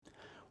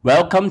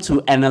Welcome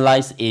to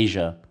Analyze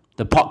Asia,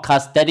 the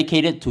podcast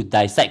dedicated to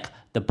dissect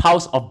the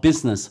pulse of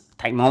business,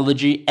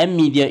 technology, and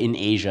media in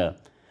Asia.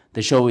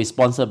 The show is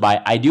sponsored by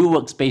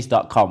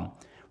idealworkspace.com,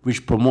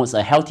 which promotes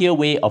a healthier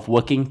way of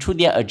working through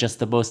their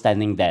adjustable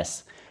standing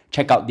desks.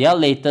 Check out their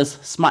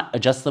latest smart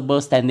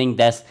adjustable standing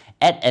desk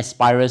at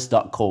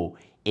aspirus.co,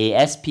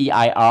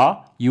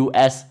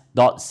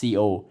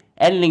 aspirus.co,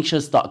 and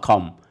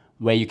linkshes.com,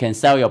 where you can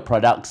sell your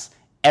products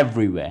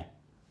everywhere.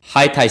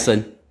 Hi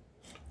Tyson,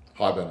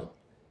 Hi, Bernard.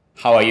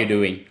 how are you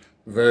doing?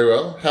 Very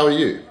well. How are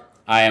you?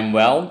 I am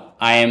well.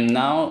 I am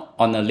now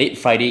on a late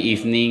Friday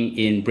evening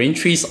in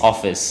Braintree's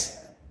office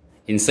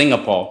in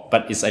Singapore,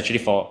 but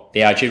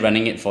they are actually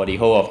running it for the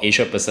whole of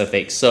Asia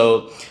Pacific.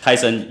 So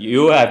Tyson,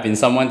 you have been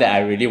someone that I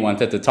really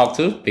wanted to talk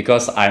to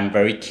because I'm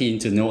very keen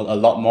to know a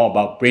lot more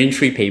about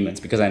Braintree Payments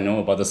because I know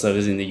about the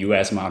service in the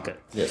US market.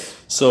 Yes.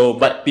 So,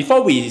 but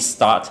before we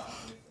start,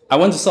 I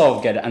want to sort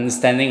of get an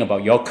understanding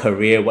about your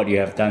career, what you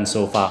have done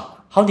so far.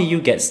 How did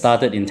you get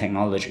started in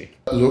technology?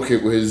 Look,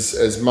 it was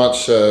as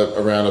much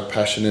around a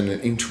passion and an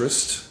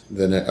interest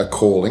than a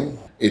calling.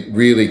 It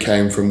really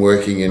came from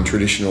working in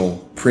traditional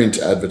print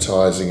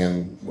advertising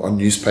and on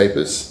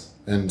newspapers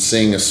and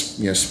seeing a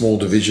small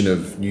division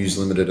of News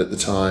Limited at the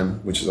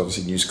time, which is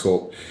obviously News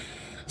Corp,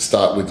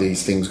 start with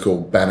these things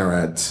called banner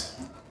ads.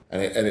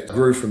 And it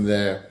grew from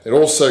there. It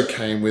also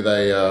came with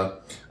a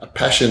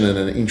passion and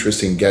an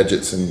interest in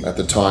gadgets and, at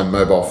the time,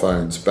 mobile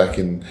phones back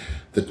in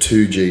the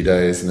 2G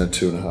days and the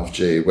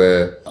 2.5G,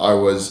 where I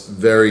was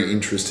very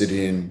interested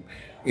in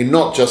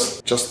not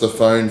just the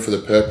phone for the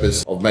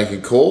purpose of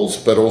making calls,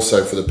 but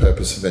also for the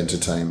purpose of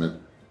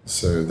entertainment.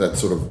 So that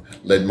sort of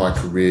led my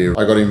career.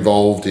 I got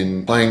involved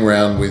in playing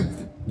around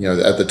with,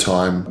 at the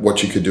time,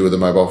 what you could do with a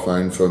mobile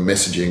phone for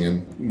messaging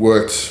and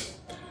worked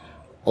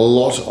a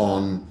lot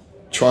on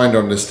trying to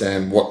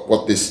understand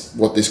what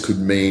this could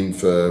mean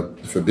for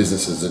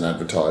businesses and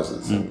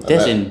advertisers.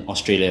 That's in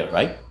Australia,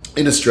 right?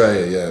 In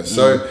Australia, yeah.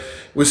 So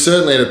we're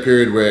certainly in a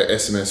period where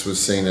SMS was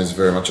seen as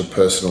very much a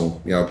personal,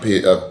 a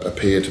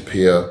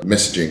peer-to-peer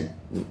messaging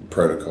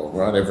protocol,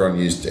 right? Everyone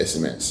used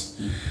SMS.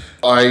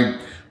 I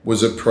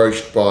was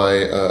approached by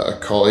a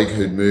colleague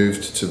who'd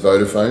moved to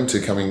Vodafone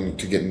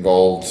to get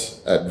involved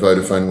at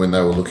Vodafone when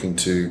they were looking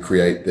to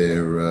create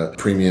their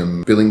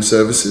premium billing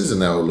services,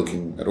 and they were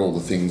looking at all the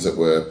things that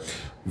were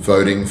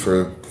voting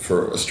for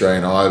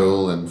Australian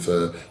Idol and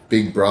for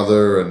Big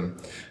Brother and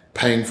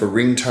paying for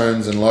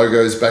ringtones and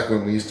logos back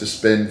when we used to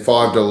spend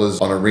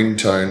 $5 on a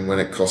ringtone when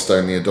it cost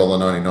only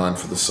 $1.99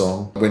 for the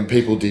song. When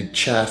people did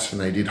chat and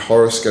they did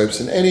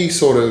horoscopes and any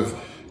sort of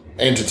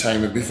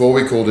entertainment, before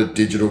we called it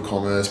digital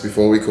commerce,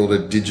 before we called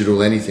it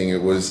digital anything,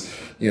 it was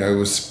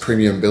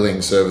premium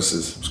billing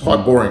services. It was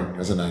quite boring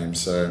as a name.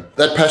 So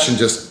that passion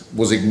just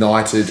was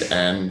ignited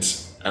and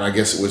I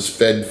guess it was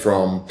fed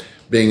from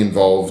being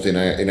involved in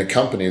a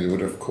company that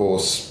would of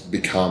course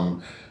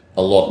become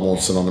a lot more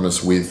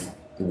synonymous with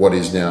what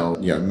is now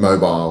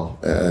mobile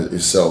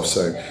itself.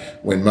 So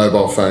when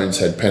mobile phones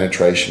had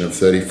penetration of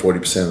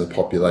 30-40% of the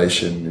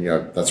population,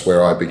 that's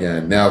where I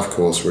began. Now of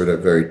course we're at a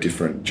very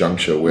different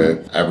juncture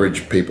where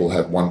average people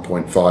have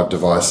 1.5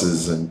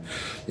 devices and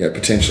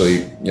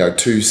potentially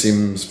 2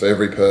 SIMs for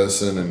every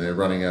person, and they're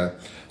running a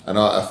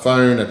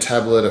phone, a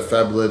tablet, a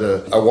phablet,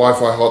 a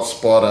Wi-Fi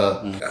hotspot,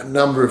 a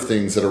number of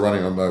things that are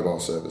running on mobile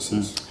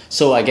services.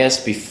 So I guess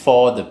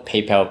before the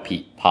PayPal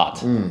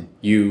part,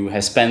 you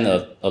have spent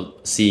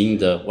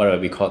seeing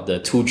what we call the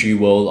 2G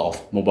world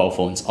of mobile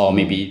phones, or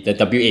maybe the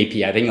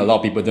WAP. I think a lot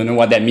of people don't know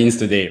what that means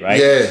today, right?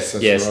 Yes,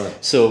 that's right.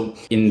 So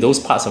in those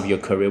parts of your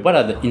career, what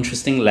are the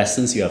interesting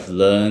lessons you have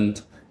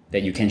learned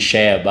that you can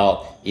share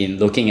about in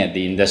looking at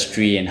the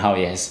industry and how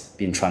it has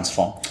been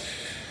transformed?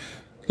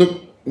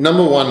 Look,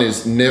 number one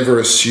is never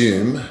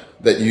assume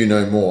that you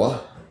know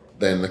more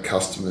than the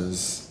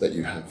customers that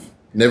you have.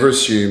 Never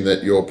assume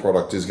that your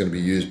product is going to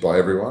be used by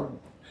everyone.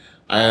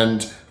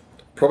 And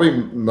probably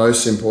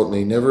most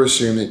importantly, never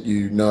assume that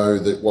you know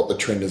that what the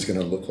trend is going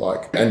to look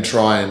like and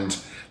try and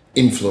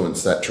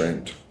influence that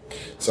trend.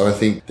 So I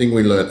think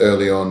we learned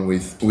early on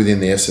within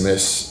the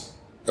SMS,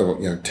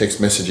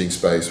 text messaging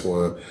space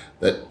were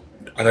that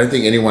I don't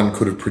think anyone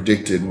could have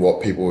predicted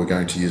what people were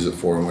going to use it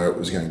for and where it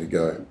was going to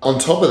go. On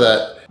top of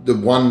that,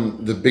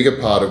 the bigger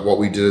part of what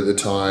we did at the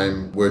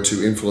time were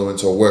to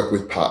influence or work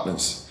with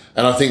partners.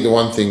 And I think the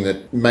one thing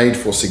that made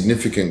for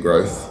significant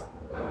growth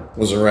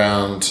was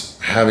around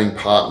having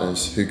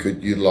partners who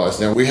could utilize.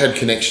 Now, we had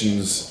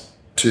connections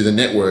to the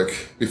network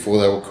before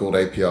they were called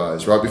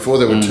APIs, right? Before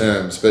there were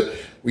terms, but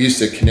we used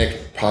to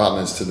connect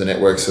partners to the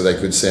network so they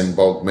could send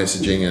bulk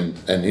messaging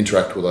and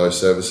interact with those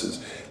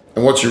services.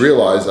 And what you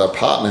realize, our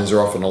partners are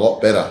often a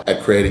lot better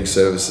at creating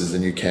services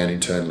than you can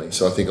internally.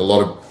 So I think a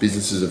lot of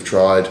businesses have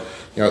tried,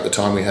 at the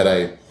time we had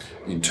a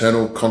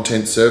internal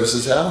content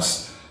services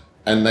house,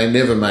 and they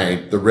never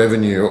made the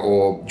revenue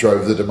or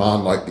drove the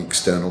demand like the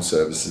external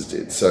services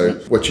did. So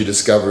what you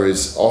discover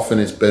is often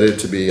it's better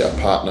to be a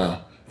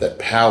partner that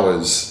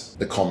powers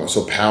the commerce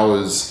or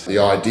powers the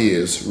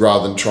ideas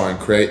rather than try and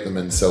create them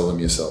and sell them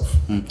yourself.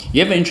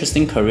 You have an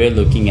interesting career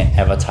looking at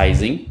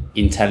advertising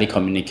in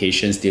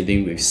telecommunications,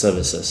 dealing with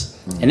services.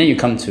 And then you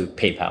come to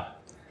PayPal.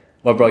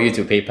 What brought you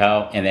to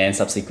PayPal, and then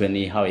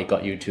subsequently how it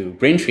got you to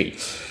Braintree?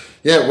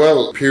 Yeah,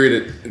 well,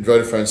 period at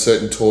Vodafone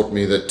certainly taught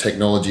me that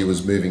technology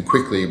was moving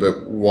quickly,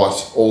 but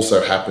what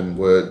also happened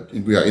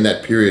in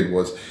that period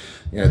was,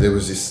 there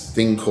was this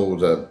thing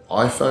called an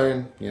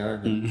iPhone,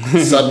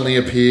 suddenly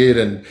appeared,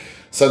 and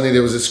suddenly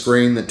there was a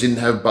screen that didn't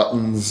have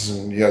buttons,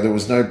 and there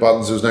was no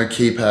buttons, there was no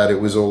keypad,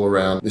 it was all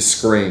around this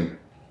screen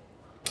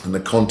and the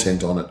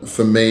content on it.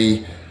 For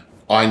me,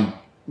 I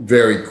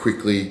very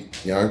quickly,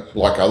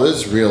 like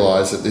others,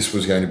 realized that this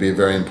was going to be a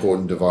very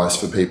important device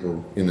for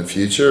people in the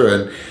future,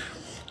 and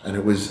I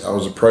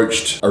was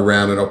approached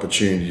around an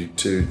opportunity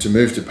to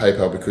move to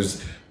PayPal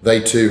because they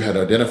too had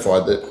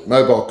identified that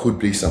mobile could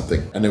be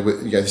something. And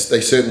they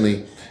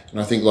certainly,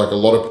 and I think like a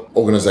lot of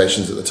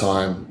organizations at the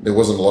time, there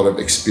wasn't a lot of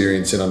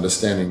experience in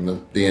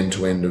understanding the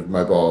end-to-end of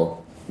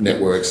mobile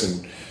networks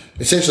and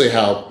essentially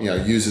how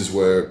users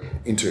were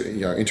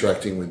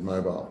interacting with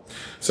mobile.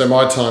 So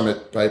my time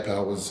at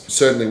PayPal was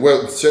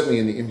certainly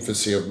in the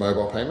infancy of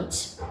mobile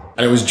payments.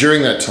 And it was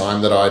during that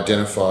time that I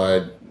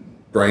identified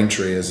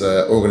Braintree as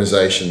an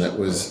organization that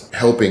was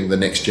helping the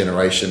next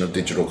generation of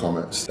digital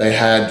commerce. They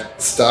had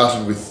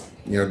started with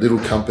little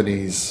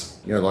companies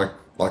like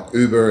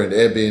Uber and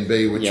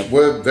Airbnb, which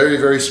were very,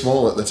 very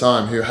small at the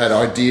time, who had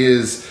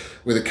ideas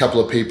with a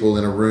couple of people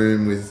in a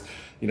room with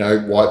a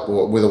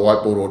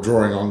whiteboard or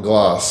drawing on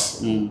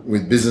glass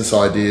with business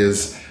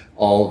ideas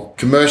of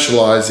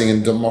commercializing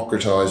and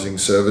democratizing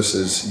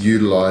services,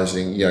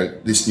 utilizing,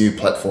 this new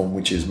platform,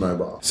 which is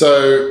mobile.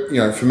 So,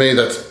 for me,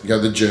 that's,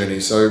 the journey.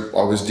 So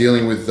I was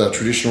dealing with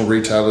traditional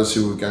retailers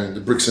who were going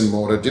to bricks and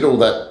mortar, did all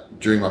that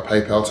during my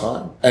PayPal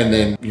time, and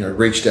then,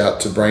 reached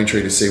out to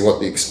Braintree to see what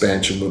the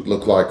expansion would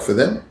look like for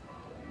them.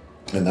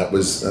 And that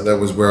was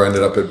where I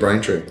ended up at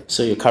Braintree.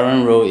 So your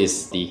current role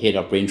is the head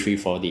of Braintree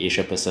for the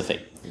Asia Pacific.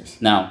 Yes.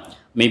 Now,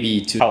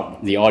 maybe to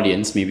help the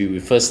audience, maybe we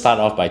first start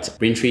off by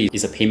Braintree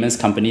is a payments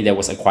company that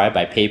was acquired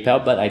by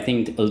PayPal, but I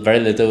think very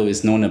little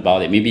is known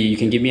about it. Maybe you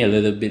can give me a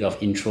little bit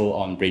of intro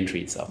on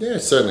Braintree itself. Yeah,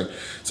 certainly.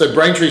 So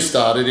Braintree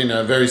started in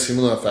a very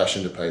similar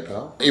fashion to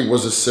PayPal. It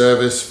was a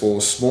service for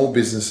small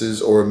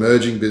businesses or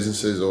emerging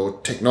businesses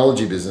or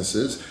technology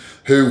businesses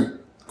who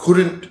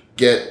couldn't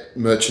get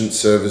merchant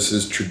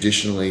services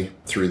traditionally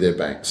through their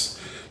banks.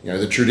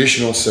 The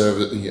traditional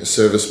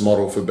service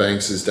model for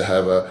banks is to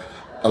have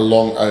a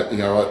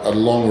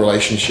long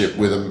relationship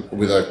with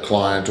a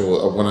client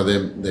or one of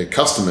their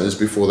customers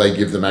before they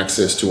give them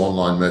access to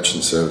online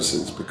merchant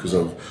services because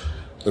of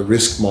the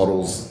risk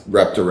models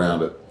wrapped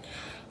around it.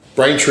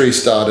 Braintree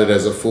started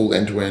as a full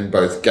end-to-end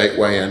both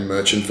gateway and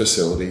merchant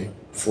facility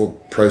for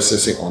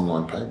processing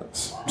online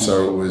payments.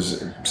 So it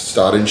was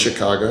started in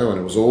Chicago,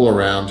 and it was all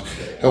around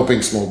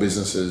helping small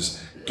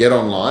businesses get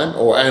online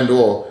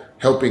or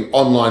helping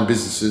online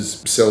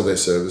businesses sell their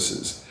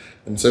services.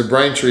 And so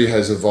Braintree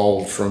has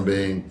evolved from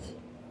being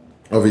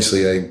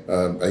obviously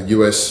a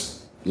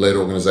US-led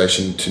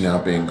organization to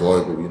now being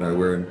global.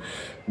 We're in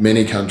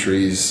many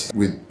countries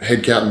with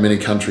headcount in many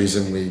countries,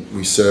 and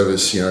we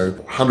service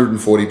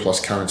 140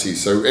 plus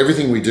currencies. So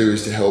everything we do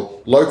is to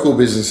help local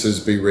businesses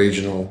be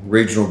regional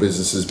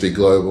businesses be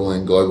global,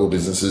 and global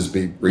businesses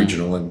be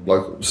regional and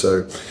local.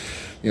 So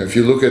if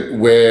you look at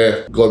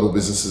where global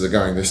businesses are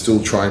going, they're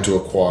still trying to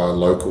acquire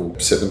local,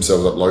 set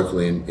themselves up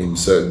locally in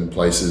certain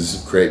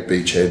places, create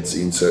beachheads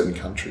in certain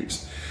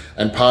countries.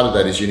 And part of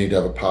that is you need to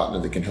have a partner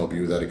that can help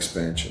you with that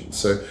expansion.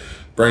 So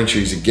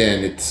Braintree's,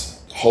 again,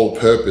 its whole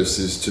purpose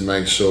is to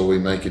make sure we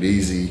make it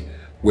easy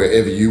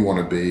wherever you want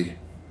to be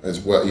as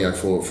well,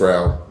 for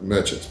our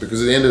merchants.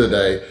 Because at the end of the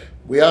day,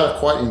 we are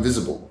quite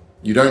invisible.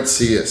 You don't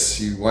see us.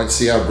 You won't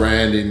see our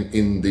brand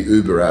in the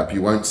Uber app.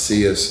 You won't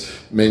see us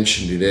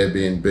mentioned in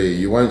Airbnb.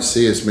 You won't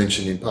see us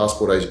mentioned in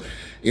Passport Asia.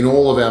 In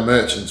all of our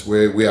merchants,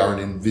 where we are an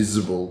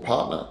invisible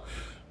partner.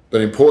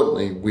 But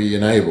importantly, we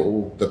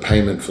enable the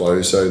payment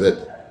flow so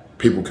that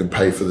people can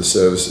pay for the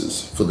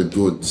services, for the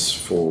goods,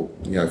 for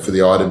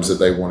the items that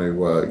they want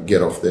to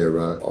get off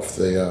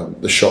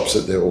the shops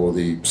or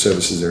the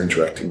services they're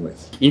interacting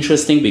with.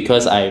 Interesting,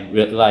 because I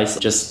realized,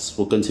 just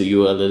spoken to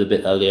you a little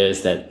bit earlier,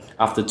 is that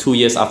after 2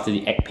 years after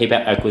the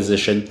PayPal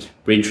acquisition,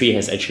 Braintree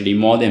has actually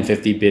more than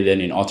 50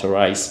 billion in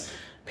authorized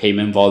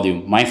payment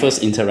volume. My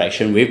first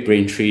interaction with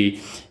Braintree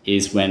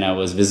is when I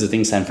was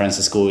visiting San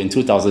Francisco in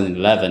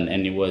 2011,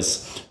 and it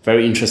was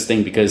very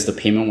interesting because the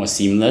payment was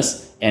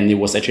seamless, and it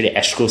was actually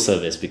escrow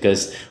service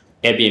because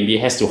Airbnb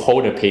has to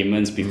hold the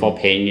payments before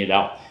paying it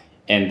out.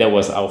 And that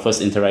was our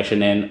first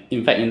interaction. And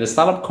in fact, in the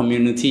startup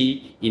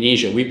community in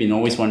Asia, we've been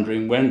always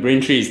wondering when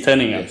Braintree is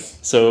turning up. Yes.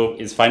 So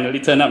it's finally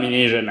turned up in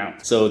Asia now.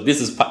 So this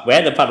is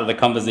where the part of the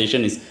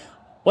conversation is,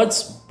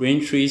 what's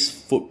Braintree's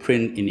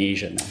footprint in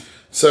Asia now?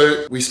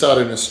 So we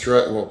started in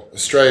Australia. Well,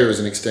 Australia is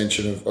an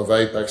extension of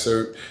APAC.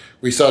 So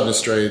we started in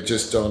Australia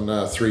just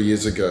on 3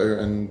 years ago,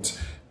 and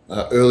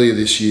earlier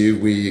this year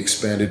we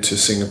expanded to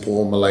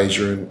Singapore,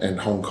 Malaysia,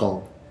 and Hong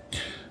Kong.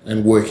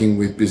 and working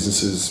with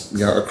businesses,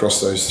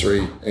 across those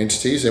three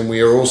entities. And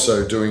we are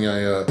also doing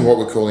what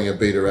we're calling a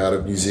beta out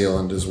of New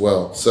Zealand as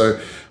well. So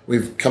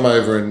we've come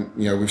over and,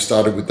 we've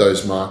started with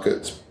those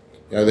markets.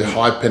 The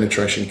high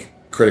penetration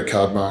credit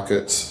card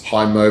markets,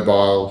 high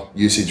mobile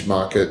usage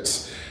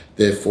markets.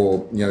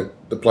 Therefore,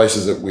 the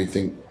places that we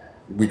think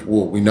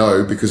we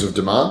know because of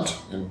demand.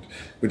 And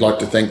we'd like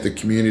to thank the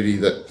community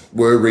that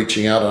were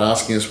reaching out and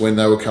asking us when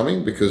they were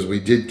coming, because we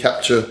did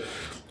capture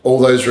all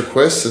those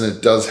requests, and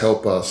it does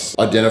help us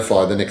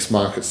identify the next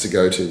markets to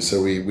go to. So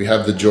we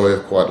have the joy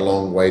of quite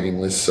long waiting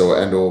lists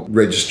or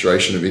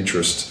registration of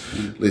interest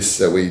lists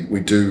that we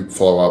do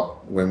follow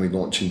up when we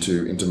launch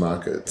into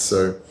markets.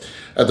 So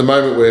at the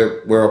moment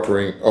we're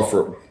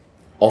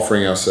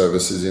offering our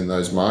services in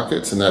those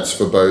markets, and that's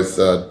for both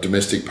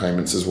domestic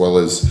payments as well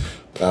as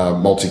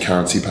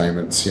multi-currency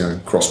payments,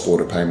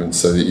 cross-border payments,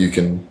 so that you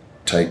can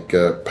take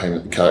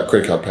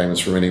credit card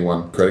payments from any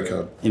one credit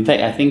card. In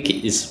fact, I think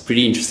it's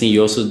pretty interesting.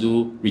 You also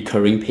do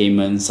recurring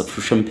payments,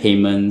 subscription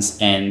payments,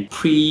 and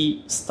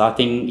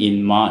starting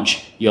in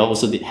March, you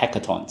also did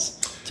hackathons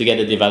to get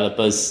the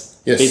developers,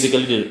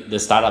 basically the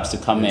startups, to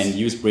come and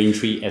use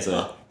Braintree as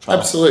a trial.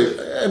 Absolutely.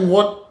 And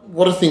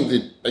what I think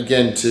that,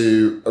 again,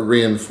 to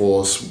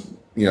reinforce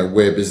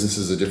where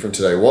businesses are different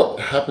today, what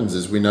happens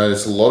is we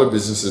notice a lot of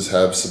businesses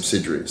have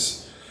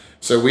subsidiaries.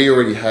 So we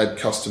already had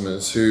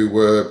customers who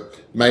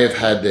may have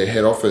had their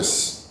head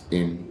office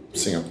in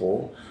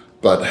Singapore,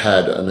 but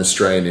had an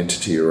Australian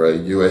entity or a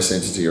US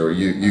entity or a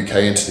UK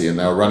entity, and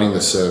they were running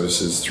the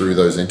services through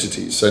those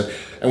entities.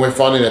 And we're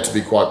finding that to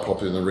be quite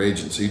popular in the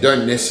region. So you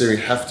don't necessarily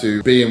have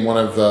to be in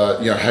have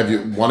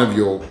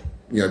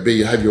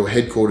your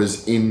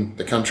headquarters in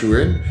the country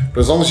we're in, but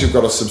as long as you've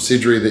got a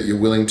subsidiary that you're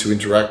willing to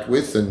interact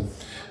with and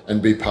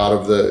be part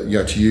of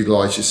to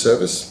utilize your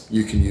service,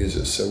 you can use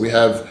it. So we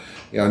have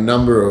a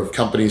number of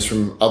companies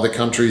from other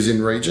countries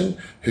in region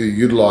who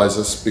utilize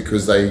us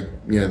because they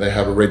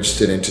have a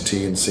registered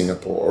entity in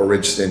Singapore or a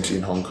registered entity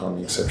in Hong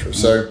Kong, etc.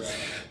 So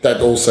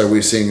that also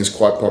we're seeing is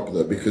quite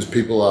popular, because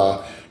people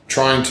are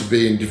trying to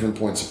be in different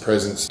points of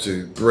presence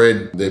to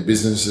spread their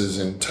businesses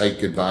and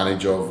take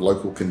advantage of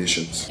local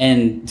conditions.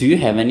 And do you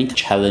have any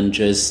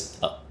challenges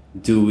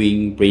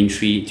doing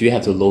Braintree? Do you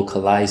have to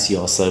localize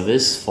your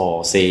service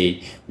for,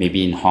 say,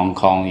 maybe in Hong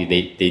Kong,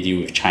 they deal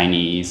with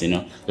Chinese,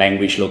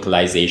 language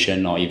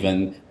localization, or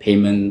even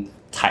payment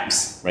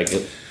types, right?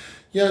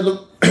 Yeah,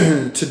 look,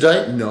 to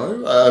date,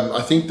 no.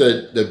 I think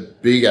that the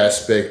big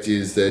aspect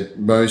is that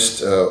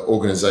most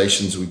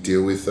organizations we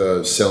deal with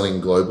are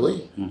selling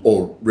globally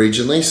or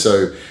regionally,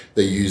 so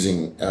they're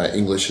using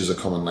English as a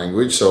common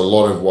language. So a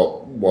lot of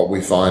what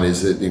we find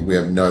is that we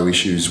have no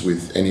issues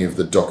with any of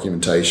the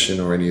documentation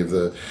or any of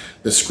the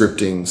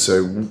scripting.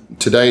 So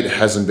to date, it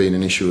hasn't been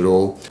an issue at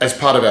all. As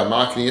part of our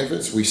marketing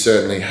efforts, we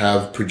certainly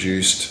have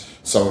produced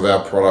some of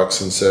our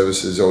products and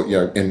services,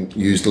 and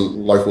used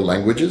local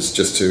languages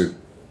just to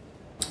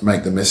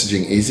make the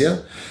messaging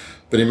easier.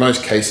 But in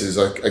most cases,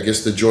 I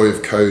guess the joy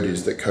of code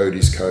is that code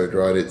is code,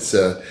 right? It's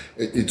a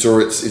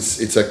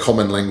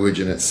common language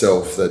in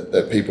itself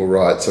that people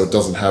write, so it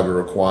doesn't have a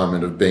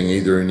requirement of being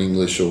either in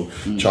English or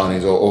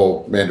Chinese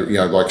or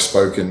Mandarin, like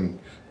spoken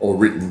or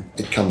written.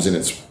 It comes in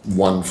its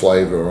one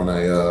flavor on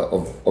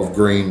of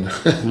green.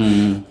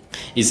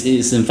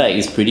 It's in fact,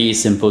 it's pretty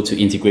simple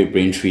to integrate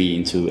Braintree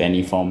into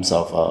any forms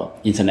of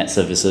internet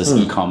services,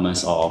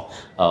 e-commerce, or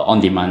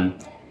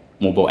on-demand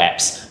mobile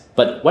apps.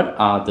 But what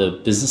are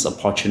the business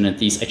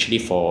opportunities actually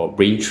for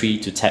Braintree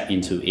to tap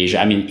into Asia?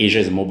 I mean, Asia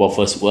is a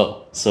mobile-first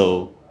world.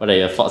 So what are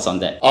your thoughts on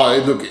that?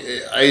 Look,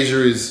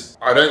 Asia is,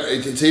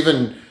 it's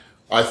even,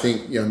 I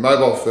think,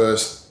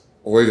 mobile-first,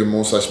 or even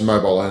more so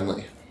mobile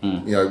only.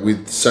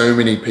 With so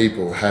many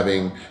people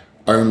having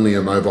only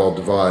a mobile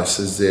device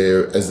as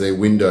their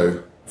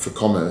window for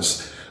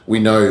commerce, we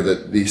know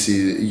that this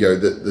is,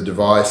 that the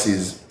device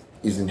is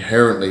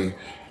inherently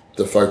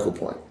the focal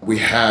point. We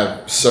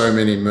have so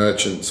many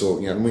merchants, or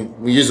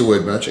we use the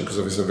word merchant because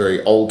it's a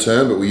very old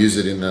term, but we use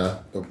it in the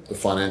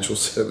financial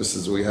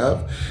services we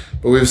have.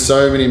 But we have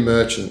so many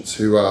merchants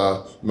who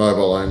are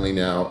mobile only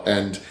now,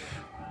 and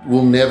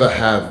will never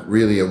have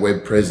really a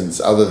web presence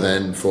other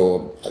than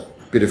for a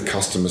bit of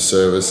customer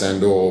service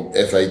and or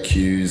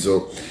FAQs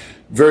or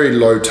very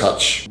low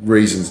touch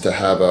reasons to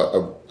have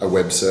a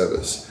web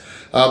service.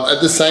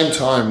 At the same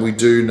time, we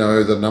do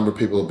know that a number of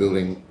people are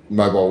building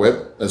mobile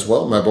web as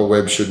well. Mobile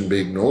web shouldn't be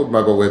ignored.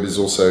 Mobile web is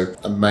also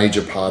a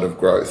major part of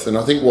growth. And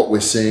I think what we're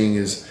seeing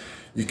is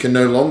you can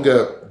no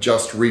longer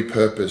just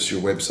repurpose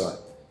your website.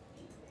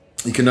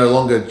 You can no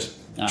longer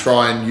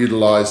try and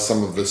utilize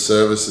some of the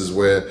services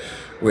where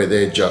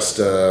they're just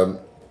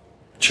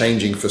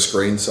changing for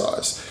screen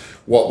size.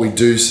 What we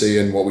do see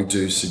and what we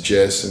do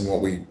suggest and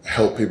what we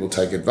help people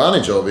take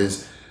advantage of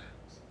is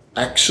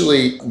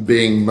actually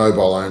being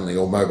mobile only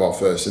or mobile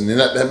first. And then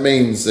that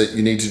means that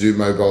you need to do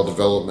mobile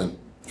development,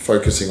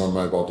 focusing on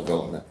mobile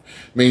development.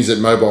 It means that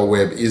mobile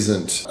web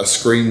isn't a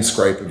screen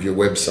scrape of your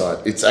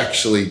website. It's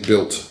actually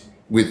built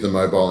with the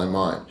mobile in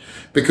mind.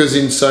 Because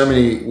in so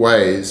many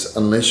ways,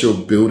 unless you're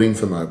building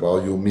for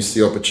mobile, you'll miss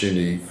the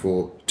opportunity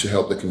to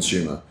help the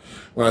consumer.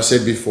 When I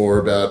said before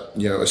about,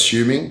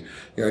 assuming,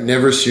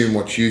 never assume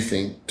what you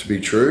think to be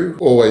true.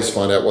 Always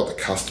find out what the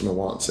customer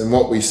wants. And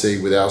what we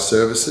see with our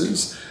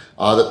services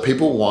are that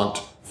people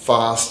want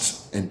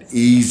fast and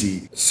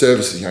easy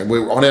services.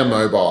 We're on our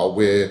mobile,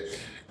 we're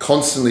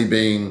constantly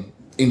being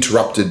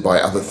interrupted by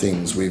other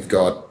things. We've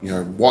got,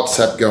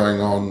 WhatsApp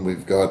going on,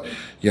 we've got,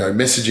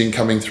 messaging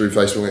coming through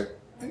Facebook.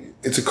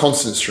 It's a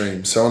constant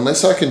stream. So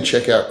unless I can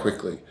check out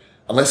quickly,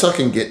 unless I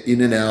can get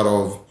in and out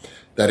of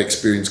that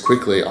experience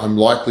quickly, I'm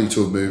likely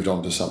to have moved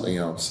on to something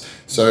else.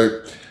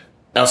 So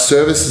our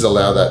services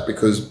allow that,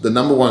 because the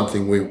number one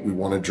thing we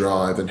want to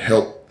drive and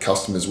help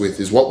customers with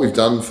is what we've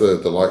done for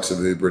the likes of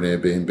Uber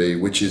and Airbnb,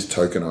 which is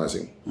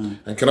tokenizing.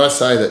 And can I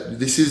say that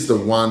this is the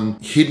one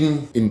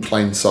hidden in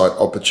plain sight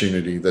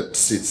opportunity that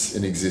sits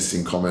and exists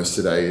in commerce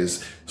today,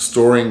 is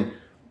storing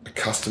a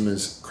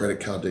customer's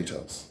credit card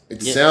details.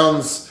 It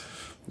sounds...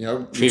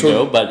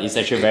 trivial, but it's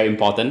actually very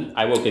important.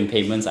 I work in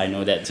payments, I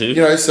know that too.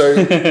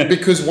 So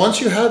because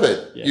once you have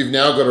it, you've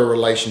now got a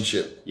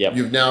relationship. Yep.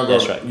 You've now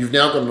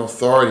got an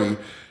authority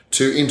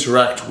to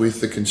interact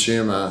with the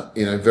consumer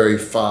in a very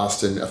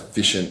fast and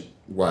efficient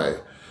way.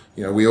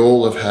 We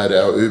all have had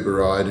our Uber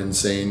ride and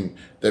seen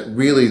that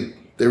really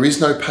there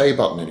is no pay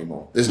button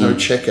anymore. There's no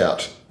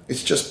checkout.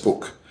 It's just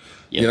book.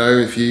 Yep.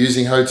 If you're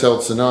using Hotel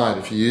Tonight,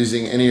 if you're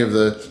using any of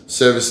the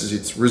services,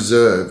 it's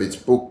reserve, it's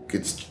book,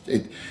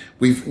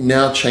 we've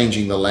now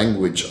changing the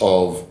language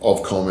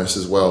of commerce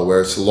as well,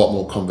 where it's a lot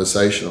more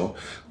conversational.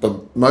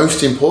 But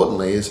most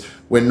importantly is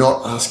we're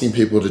not asking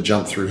people to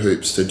jump through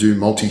hoops, to do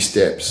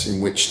multi-steps in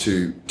which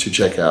to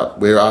check out.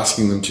 We're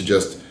asking them to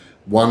just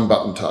one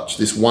button touch.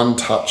 This one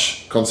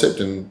touch concept,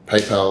 and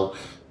PayPal,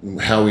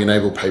 how we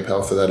enable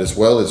PayPal for that as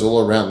well, is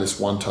all around this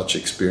one touch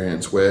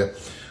experience where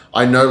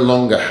I no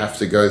longer have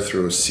to go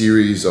through a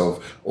series of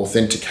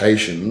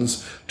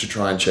authentications to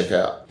try and check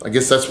out. I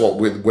guess that's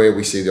where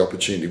we see the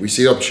opportunity. We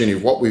see the opportunity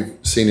of what we've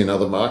seen in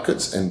other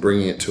markets and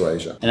bringing it to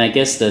Asia. And I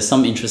guess there's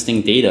some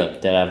interesting data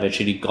that I've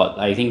actually got.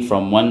 I think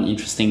from one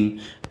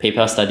interesting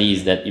PayPal study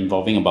is that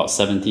involving about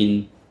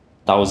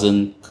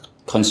 17,000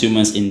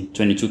 consumers in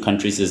 22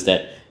 countries is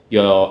that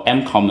your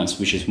m-commerce,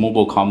 which is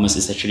mobile commerce,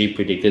 is actually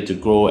predicted to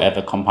grow at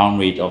a compound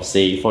rate of,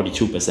 say,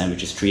 42%,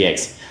 which is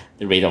 3x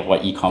the rate of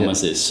what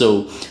e-commerce is.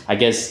 So I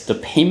guess the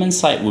payment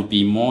side would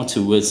be more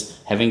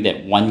towards having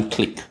that one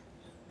click.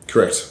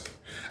 Correct.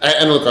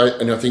 And look,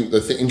 I think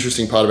the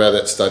interesting part about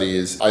that study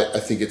is I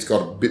think it's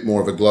got a bit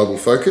more of a global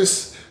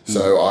focus.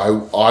 So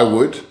I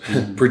would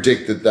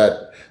predict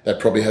that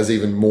probably has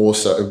even more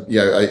so,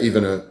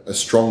 even a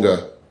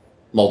stronger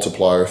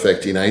multiplier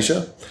effect in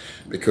Asia,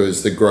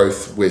 because the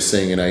growth we're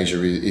seeing in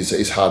Asia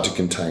is hard to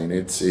contain.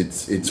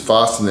 It's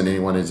faster than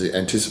anyone is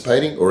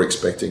anticipating or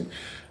expecting.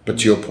 But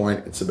to your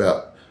point, it's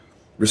about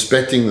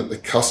respecting that the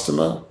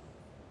customer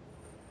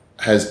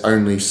has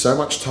only so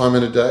much time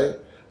in a day,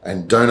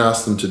 and don't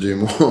ask them to do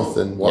more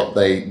than what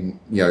they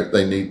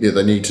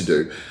need to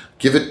do.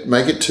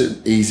 Make it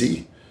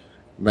easy,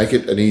 make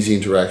it an easy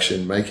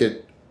interaction, make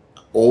it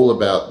all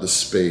about the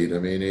speed. I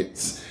mean,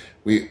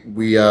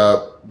 we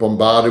are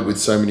bombarded with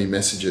so many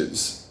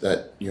messages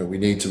that we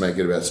need to make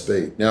it about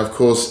speed. Now, of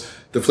course,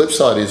 the flip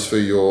side is for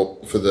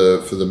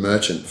the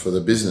merchant, for the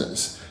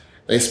business.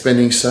 They're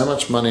spending so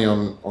much money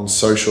on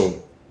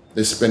social.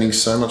 They're spending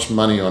so much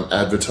money on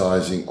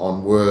advertising,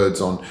 on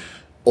words, on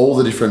all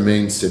the different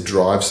means to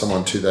drive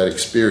someone to that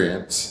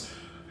experience.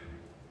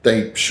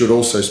 They should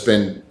also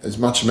spend as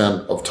much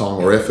amount of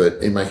time or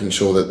effort in making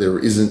sure that there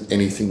isn't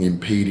anything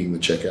impeding the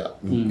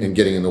checkout and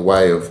getting in the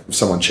way of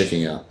someone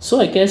checking out. So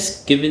I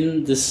guess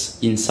given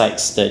this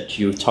insights that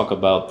you talk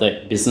about,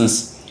 that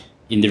business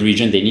in the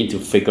region, they need to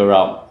figure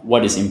out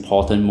what is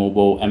important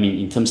mobile. I mean,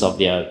 in terms of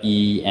their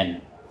E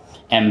and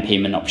M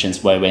payment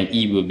options, where when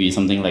E will be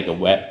something like a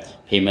web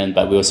payment,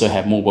 but we also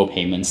have mobile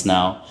payments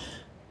now.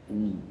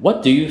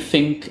 What do you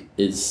think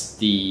is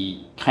the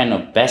kind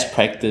of best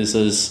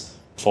practices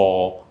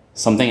for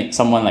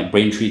someone like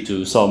Braintree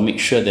to sort of make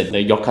sure that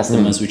your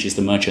customers, which is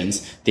the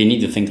merchants, they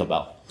need to think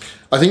about?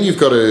 I think you've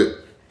got to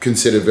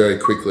consider very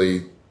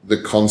quickly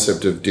the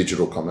concept of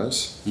digital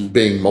commerce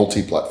being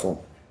multi-platform.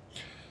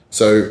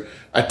 So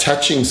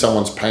attaching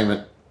someone's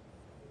payment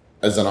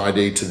as an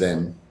ID to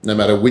them, no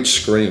matter which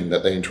screen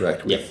that they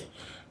interact with. Yep.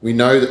 We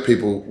know that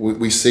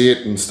we see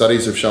it, and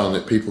studies have shown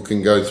that people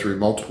can go through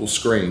multiple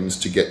screens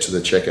to get to the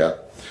checkout,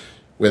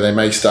 where they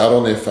may start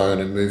on their phone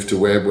and move to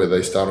web, where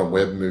they start on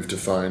web, move to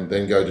phone,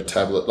 then go to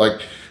tablet.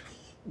 Like,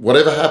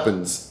 whatever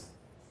happens,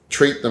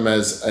 treat them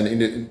as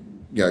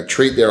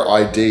treat their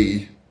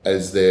ID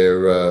as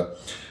their,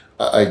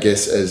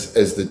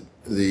 as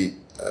the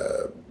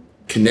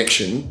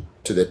connection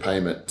to their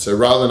payment. So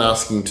rather than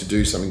asking to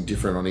do something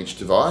different on each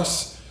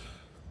device,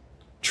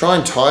 try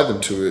and tie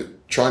them to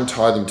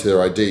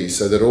their ID,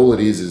 so that all it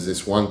is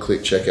this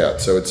one-click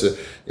checkout. So it's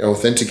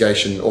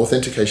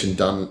authentication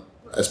done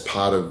as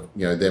part of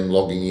them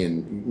logging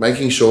in,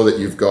 making sure that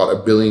you've got a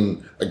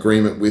billing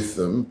agreement with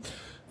them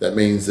That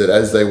means that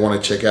as they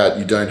want to check out,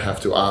 you don't have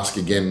to ask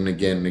again and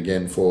again and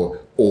again for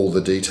all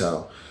the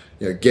detail.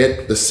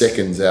 Get the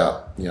seconds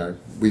out.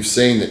 We've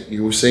seen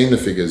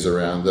the figures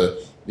around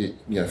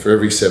for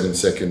every 7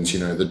 seconds,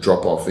 the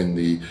drop off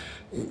in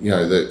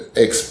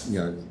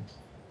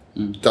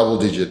double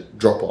digit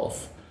drop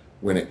off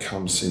when it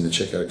comes in the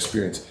checkout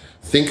experience.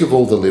 Think of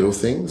all the little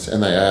things,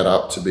 and they add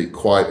up to be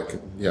quite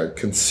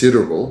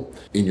considerable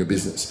in your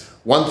business.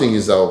 One thing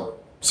is they'll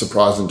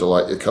surprise and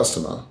delight your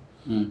customer,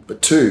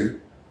 but two,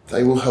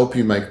 they will help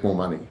you make more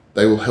money.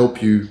 They will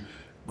help you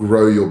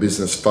grow your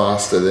business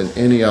faster than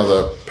any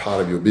other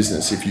part of your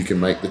business if you can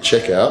make the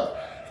checkout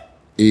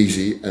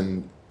easy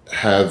and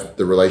have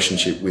the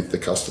relationship with the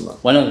customer.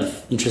 One of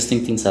the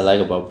interesting things I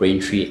like about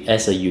Braintree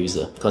as a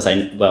user,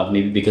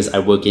 maybe because I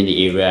work in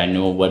the area, I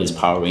know what is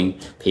powering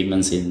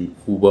payments in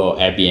Uber or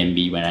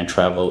Airbnb when I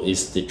travel,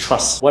 is the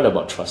trust. What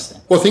about trust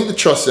then? Well, I think the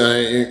trust,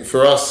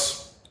 for us,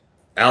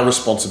 our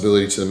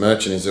responsibility to the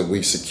merchant is that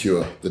we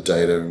secure the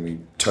data and we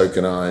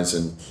tokenize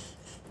and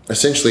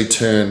essentially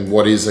turn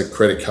what is a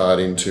credit card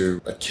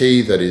into a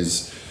key that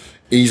is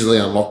easily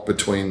unlocked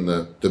between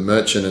the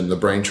merchant and the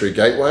Braintree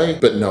gateway,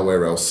 but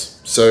nowhere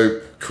else.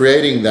 So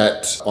creating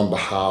that on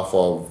behalf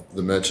of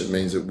the merchant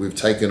means that we've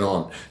taken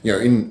on,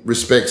 in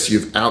respects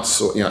you've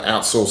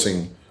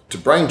outsourcing to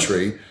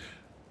Braintree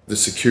the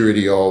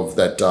security of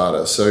that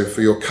data. So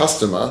for your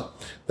customer,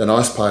 the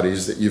nice part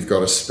is that you've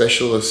got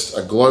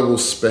a global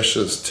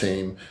specialist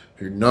team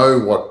who know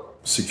what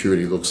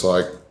security looks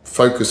like,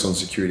 focus on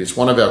security. It's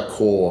one of our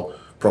core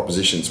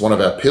propositions. One of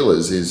our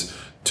pillars is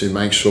to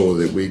make sure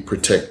that we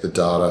protect the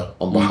data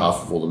on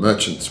behalf of all the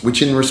merchants,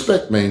 which in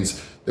respect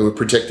means that we're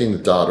protecting the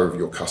data of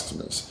your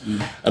customers.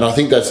 And I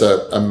think that's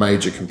a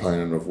major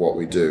component of what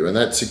we do. And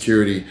that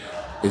security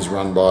is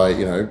run by,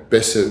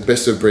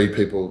 best of breed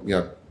people,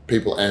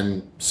 people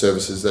and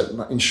services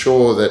that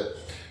ensure that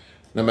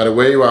no matter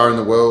where you are in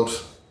the world,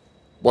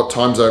 what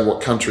time zone,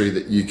 what country,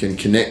 that you can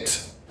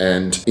connect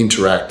and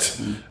interact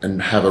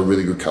and have a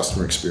really good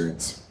customer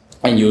experience.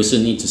 And you also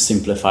need to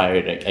simplify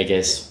it, I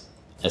guess,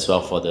 as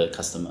well for the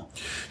customer.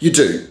 You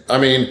do. I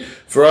mean,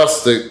 for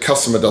us, the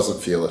customer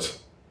doesn't feel it.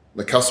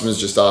 The customer is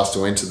just asked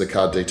to enter the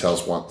card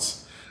details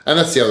once. And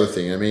that's the other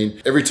thing. I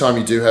mean, every time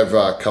you do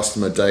have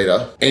customer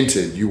data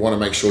entered, you want to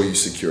make sure you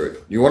secure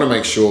it. You want to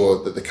make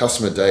sure that the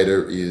customer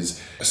data is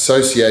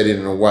associated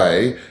in a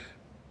way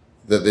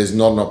that there's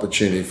not an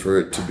opportunity for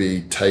it to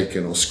be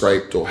taken or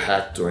scraped or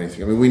hacked or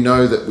anything. I mean, we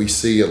know that we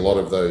see a lot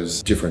of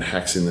those different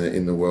hacks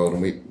in the world,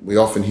 and we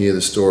often hear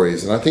the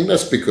stories. And I think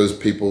that's because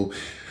people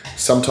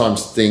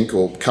sometimes think,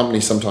 or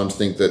companies sometimes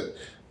think, that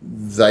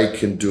they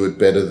can do it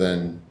better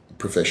than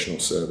professional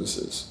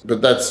services.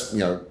 But that's,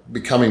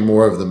 becoming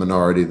more of the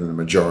minority than the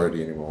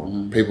majority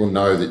anymore. People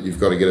know that you've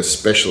got to get a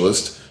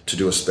specialist to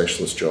do a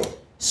specialist job.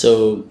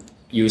 So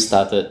you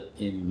started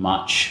in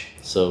March,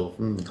 so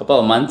a couple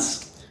of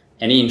months.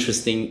 Any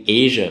interesting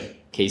Asia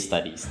case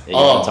studies that you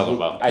can talk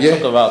about?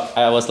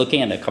 I was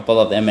looking at a couple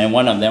of them, and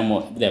one of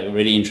them that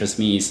really interests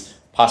me is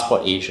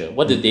Passport Asia.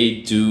 What do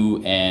they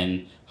do,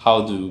 and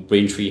how do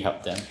Braintree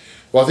help them?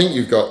 Well, I think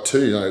you've got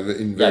two,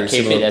 in very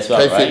similar. KFIT as well,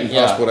 KFIT right? and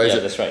Passport Asia.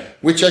 Yeah, that's right.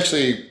 Which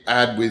actually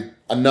add with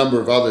a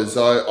number of others.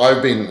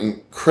 I've been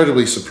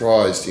incredibly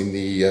surprised in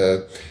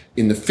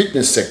the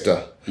fitness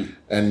sector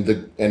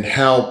and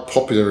how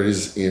popular it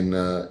is in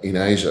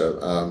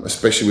Asia,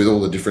 especially with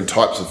all the different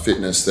types of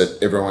fitness that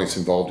everyone is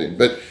involved in.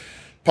 But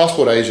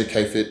Passport Asia,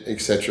 KFIT,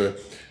 etc.,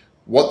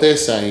 what they're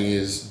saying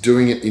is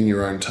doing it in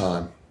your own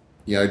time.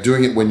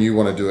 Doing it when you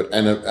want to do it,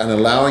 and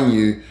allowing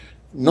you,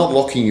 not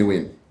locking you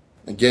in.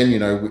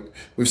 Again,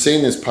 we've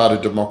seen this part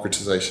of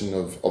democratization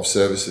of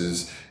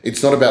services.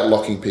 It's not about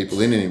locking people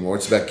in anymore.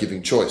 It's about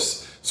giving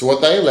choice. So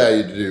what they allow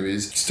you to do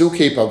is still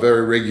keep a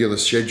very regular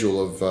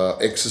schedule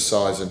of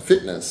exercise and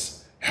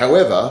fitness.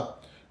 However,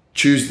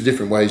 choose the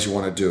different ways you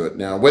want to do it.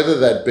 Now, whether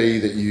that be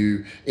that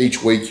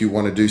each week you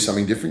want to do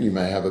something different, you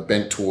may have a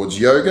bent towards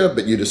yoga,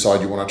 but you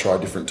decide you want to try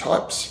different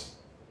types.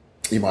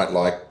 You might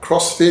like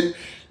CrossFit,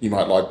 you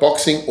might like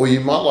boxing, or you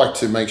might like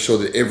to make sure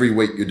that every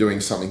week you're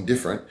doing something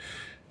different.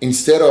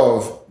 Instead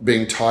of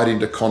being tied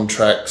into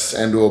contracts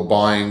and or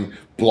buying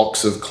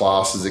blocks of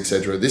classes,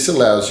 etc., this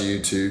allows you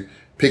to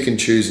pick and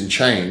choose and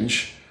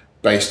change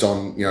based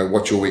on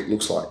what your week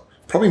looks like.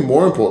 Probably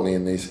more importantly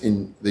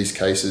in these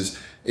cases,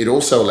 it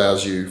also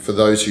allows you, for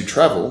those who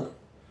travel,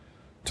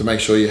 to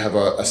make sure you have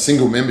a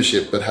single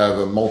membership but have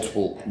a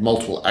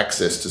multiple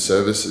access to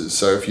services.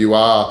 So if you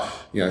are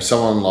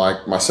someone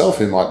like myself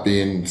who might be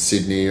in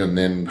Sydney and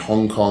then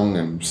Hong Kong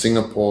and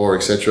Singapore,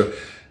 etc.,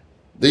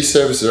 these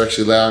services are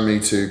actually allowing me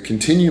to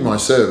continue my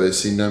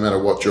service in no matter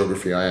what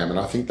geography I am. And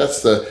I think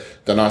that's the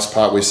nice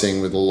part we're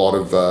seeing with a lot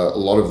of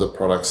the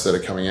products that are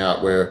coming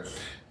out, where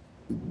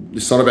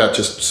it's not about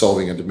just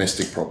solving a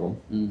domestic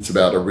problem. It's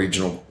about a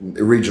regional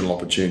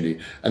opportunity.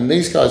 And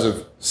these guys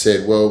have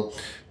said, well,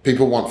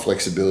 people want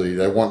flexibility.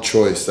 They want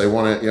choice. They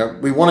want to,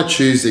 we want to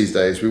choose these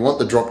days. We want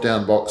the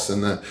drop-down box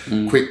and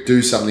the quick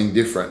do something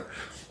different.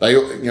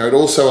 It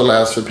also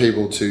allows for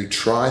people to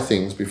try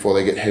things before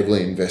they get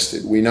heavily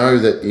invested. We know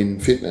that in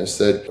fitness,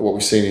 that what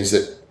we've seen is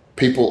that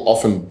people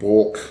often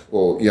balk,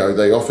 or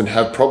they often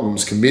have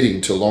problems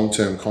committing to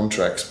long-term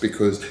contracts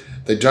because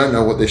they don't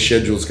know what their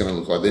schedule is going to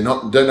look like.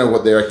 Don't know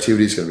what their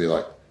activity is going to be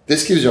like.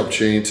 This gives you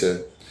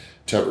opportunity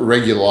to have a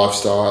regular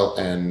lifestyle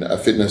and a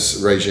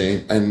fitness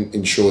regime, and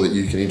ensure that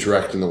you can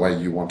interact in the way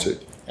you want to.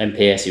 And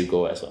pay as you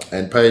go as well.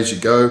 And pay as you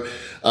go,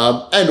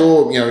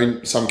 or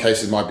in some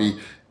cases might be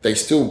they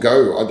still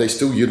go. Are they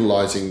still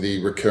utilising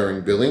the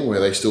recurring billing where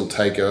they still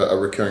take a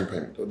recurring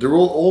payment? They're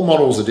all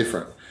models are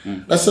different.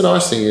 That's the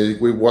nice thing is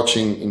we're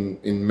watching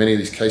in many of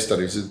these case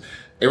studies is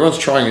everyone's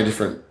trying a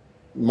different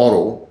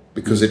model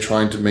because they're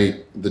trying to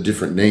meet the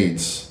different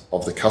needs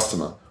of the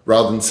customer,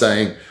 rather than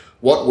saying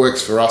what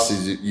works for us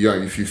is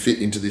if you fit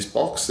into this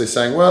box. They're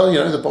saying, well,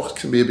 the box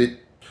can be a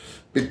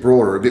bit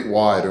broader, a bit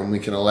wider, and we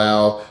can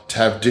allow to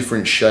have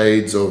different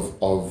shades of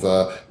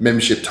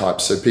membership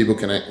types so people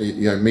can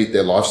meet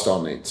their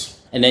lifestyle needs.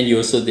 And then you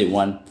also did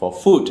one for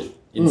food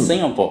in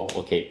Singapore.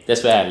 Okay,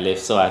 that's where I live,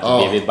 so I have to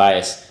be a bit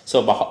biased.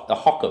 So about the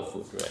hawker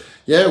food, right?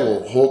 Yeah,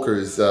 well, Hawker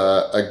is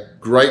a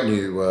great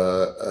new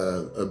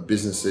a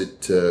business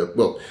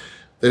that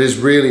is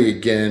really,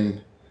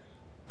 again,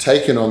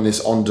 taken on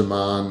this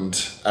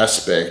on-demand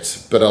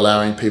aspect, but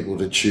allowing people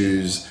to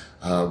choose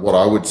what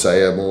I would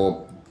say are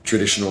more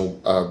traditional,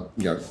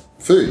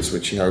 foods,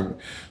 which,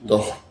 the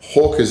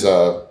hawkers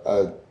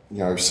are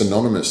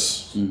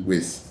synonymous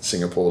with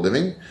Singapore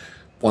living.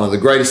 One of the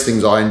greatest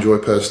things I enjoy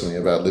personally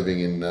about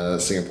living in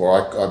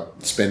Singapore, I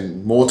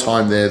spend more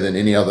time there than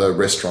any other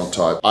restaurant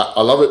type.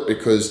 I love it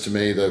because, to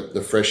me,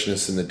 the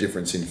freshness and the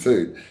difference in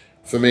food.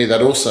 For me,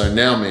 that also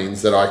now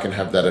means that I can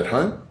have that at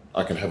home,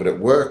 I can have it at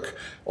work,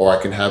 or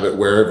I can have it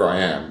wherever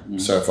I am.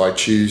 So if I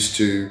choose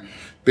to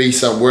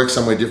work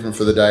somewhere different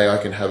for the day, I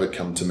can have it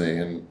come to me,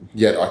 and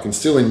yet I can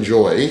still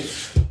enjoy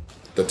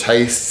the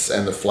tastes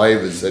and the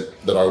flavors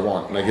that I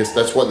want. And I guess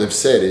that's what they've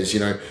said is,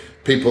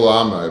 people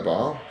are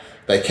mobile.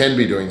 They can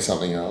be doing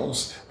something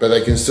else, but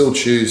they can still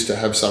choose to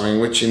have something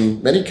which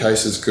in many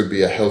cases could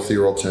be a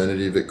healthier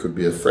alternative. It could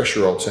be a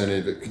fresher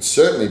alternative. It could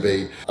certainly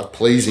be a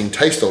pleasing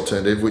taste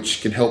alternative,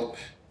 which can help.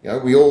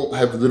 We all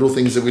have little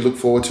things that we look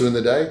forward to in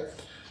the day.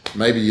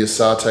 Maybe your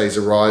satay's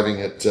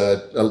arriving at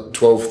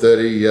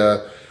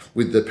 12:30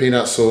 with the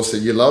peanut sauce that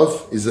you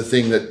love is the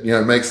thing that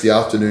makes the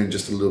afternoon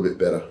just a little bit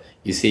better.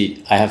 You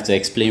see, I have to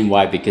explain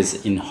why,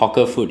 because in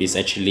hawker food, it's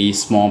actually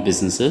small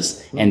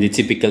businesses and they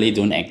typically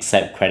don't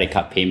accept credit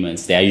card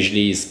payments. They are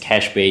usually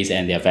cash-based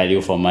and they're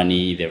value for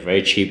money. They're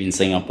very cheap in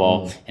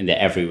Singapore and they're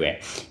everywhere.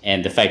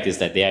 And the fact is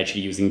that they're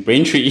actually using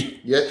Braintree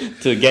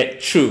to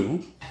get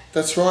through.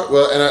 That's right.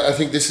 Well, and I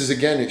think this is,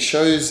 it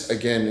shows,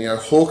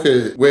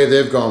 Hawker, where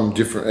they've gone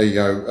different,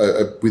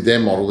 with their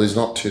model is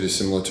not too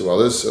dissimilar to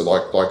others,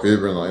 like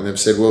Uber and they've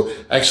said, well,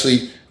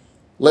 actually,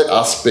 let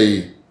us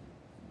be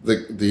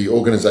the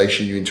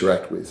organisation you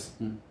interact with.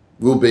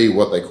 We'll be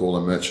what they call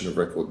a merchant of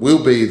record.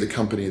 We'll be the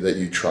company that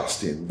you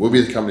trust in. We'll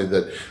be the company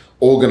that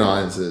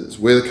organises.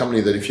 We're the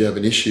company that if you have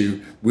an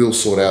issue, we'll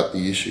sort out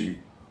the issue,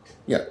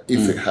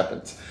 if it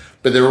happens.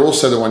 But they're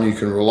also the one you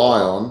can rely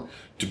on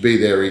to be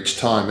there each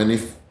time. And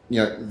if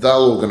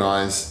they'll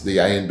organise the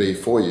A and B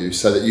for you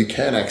so that you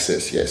can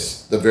access,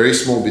 yes, the very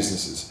small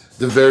businesses,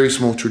 the very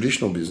small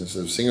traditional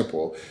businesses of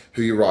Singapore,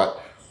 who you're right,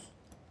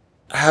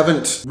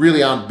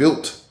 aren't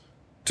built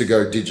to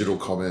go digital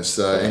commerce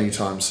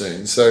anytime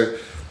soon. So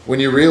when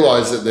you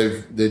realise that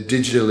they're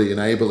digitally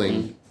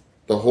enabling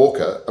the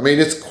hawker,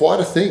 it's quite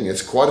a thing.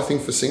 It's quite a thing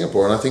for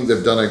Singapore, and I think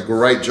they've done a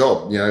great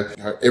job.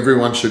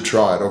 Everyone should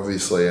try it,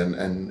 obviously,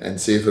 and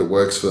see if it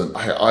works for them.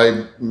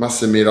 I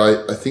must admit,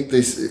 I think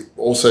this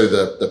also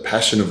the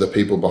passion of the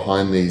people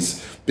behind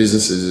these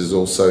businesses is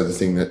also the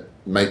thing that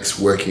makes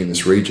working in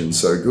this region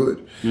so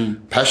good.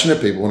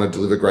 Passionate people want to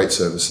deliver great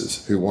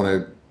services, who want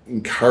to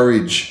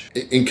encourage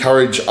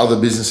other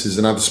businesses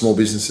and other small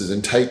businesses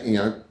and take,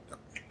 I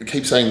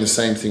keep saying the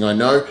same thing, I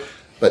know,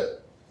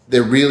 but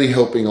they're really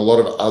helping a lot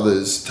of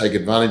others take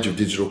advantage of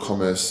digital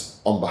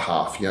commerce on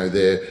behalf.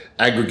 They're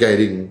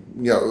aggregating,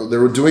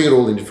 they're doing it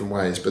all in different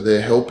ways, but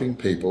they're helping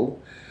people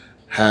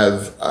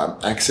have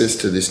access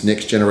to this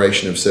next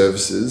generation of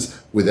services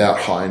without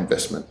high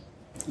investment.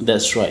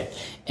 That's right.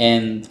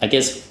 And I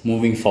guess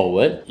moving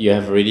forward, you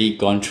have already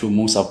gone through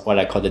most of what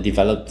I call the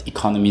developed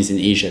economies in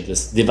Asia, the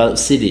developed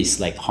cities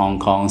like Hong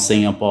Kong,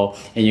 Singapore,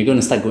 and you're going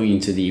to start going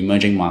into the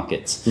emerging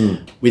markets.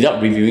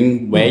 Without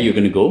reviewing where you're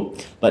going to go,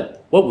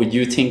 but what would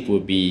you think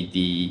would be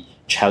the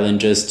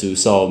challenges to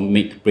sort of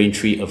make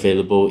Braintree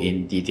available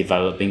in the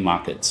developing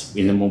markets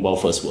in the mobile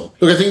first world?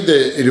 Look, I think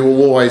that it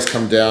will always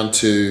come down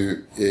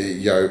to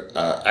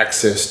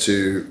access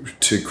to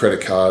credit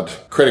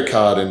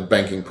card and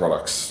banking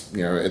products.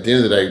 At the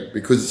end of the day,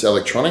 because it's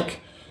electronic,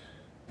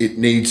 it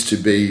needs to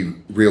be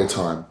real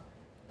time,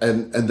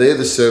 and they're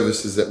the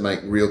services that make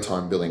real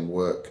time billing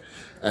work.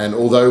 And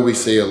although we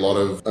see a lot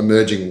of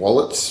emerging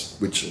wallets,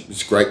 which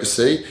is great to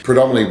see,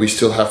 predominantly we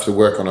still have to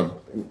work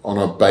on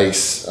a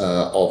base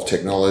of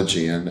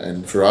technology.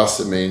 And for us,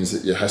 it means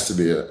that there has to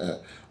be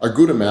a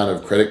good amount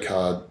of credit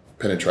card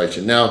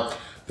penetration. Now,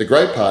 the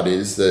great part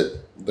is that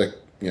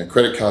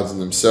credit cards in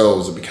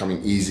themselves are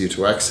becoming easier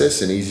to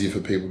access and easier for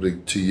people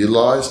to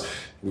utilize.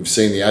 We've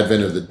seen the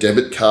advent of the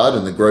debit card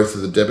and the growth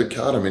of the debit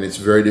card. I mean, it's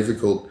very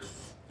difficult,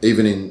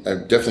 even in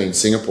definitely in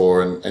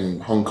Singapore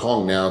and Hong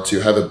Kong now,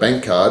 to have a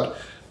bank card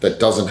that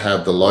doesn't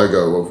have the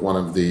logo of one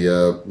of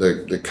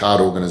the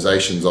card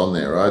organizations on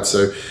there, right?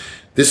 So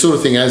this sort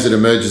of thing, as it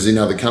emerges in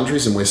other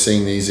countries, and we're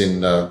seeing these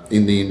in the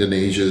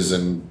Indonesias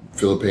and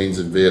Philippines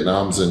and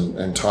Vietnams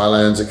and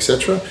Thailands,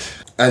 etc.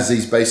 As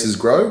these bases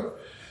grow,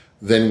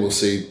 then we'll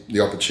see the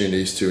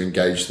opportunities to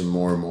engage them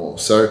more and more.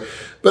 So,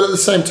 but at the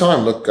same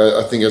time, look,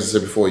 I think, as I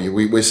said before,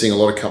 we're seeing a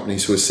lot of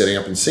companies who are setting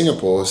up in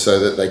Singapore so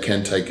that they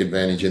can take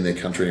advantage in their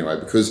country anyway,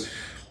 because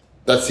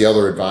that's the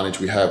other advantage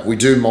we have. We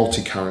do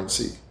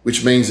multi-currency,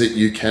 which means that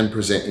you can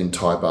present in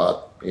Thai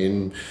baht,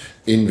 in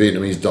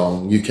Vietnamese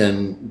dong, you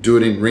can do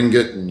it in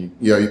ringgit, and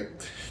you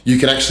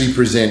can actually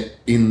present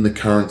in the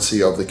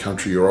currency of the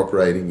country you're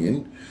operating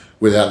in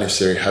without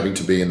necessarily having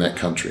to be in that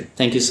country.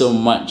 Thank you so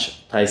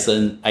much,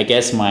 Tyson. I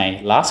guess my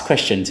last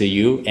question to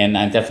you, and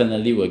I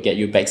definitely will get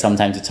you back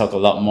sometime to talk a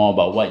lot more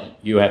about what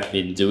you have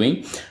been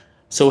doing.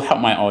 So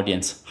help my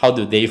audience. How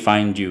do they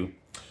find you?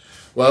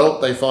 Well,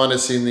 they find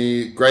us in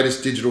the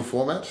greatest digital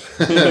format.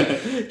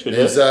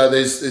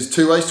 There's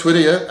two ways.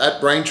 Twitter,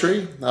 at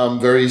Braintree,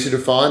 very easy to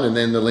find, and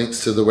then the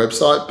links to the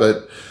website.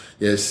 But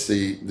yes,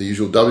 the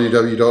usual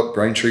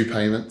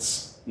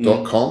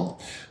www.braintreepayments.com,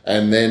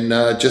 and then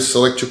just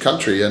select your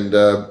country, and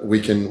we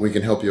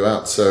can help you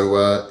out.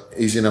 So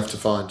easy enough to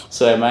find.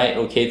 So am I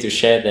okay to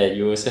share that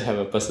you also have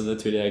a personal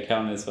Twitter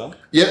account as well?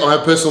 Yeah, I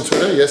have personal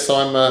Twitter. Yes,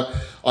 I'm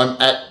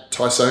at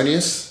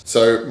Tysonius,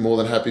 so more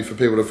than happy for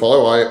people to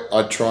follow.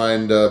 I try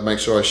and make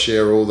sure I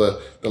share all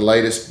the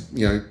latest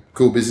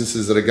cool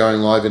businesses that are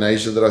going live in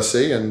Asia that I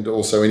see, and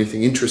also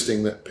anything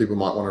interesting that people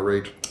might want to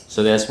read.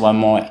 So there's one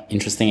more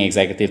interesting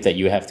executive that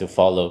you have to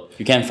follow.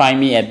 You can find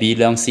me at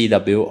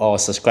BLeongCW or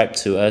subscribe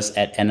to us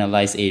at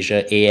Analyse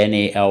Asia,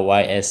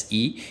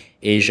 ANALYSE,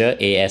 Asia,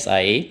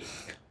 ASIA.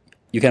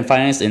 You can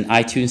find us in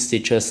iTunes,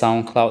 Stitcher,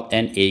 SoundCloud,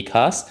 and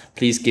Acast.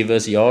 Please give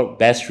us your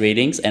best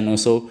ratings, and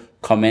also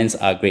comments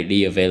are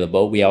greatly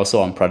available. We are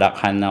also on Product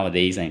Hunt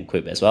nowadays and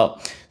Quip as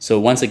well. So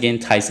once again,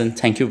 Tyson,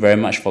 thank you very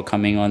much for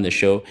coming on the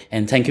show,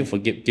 and thank you for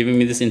giving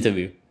me this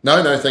interview.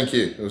 No, thank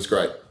you. It was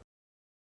great.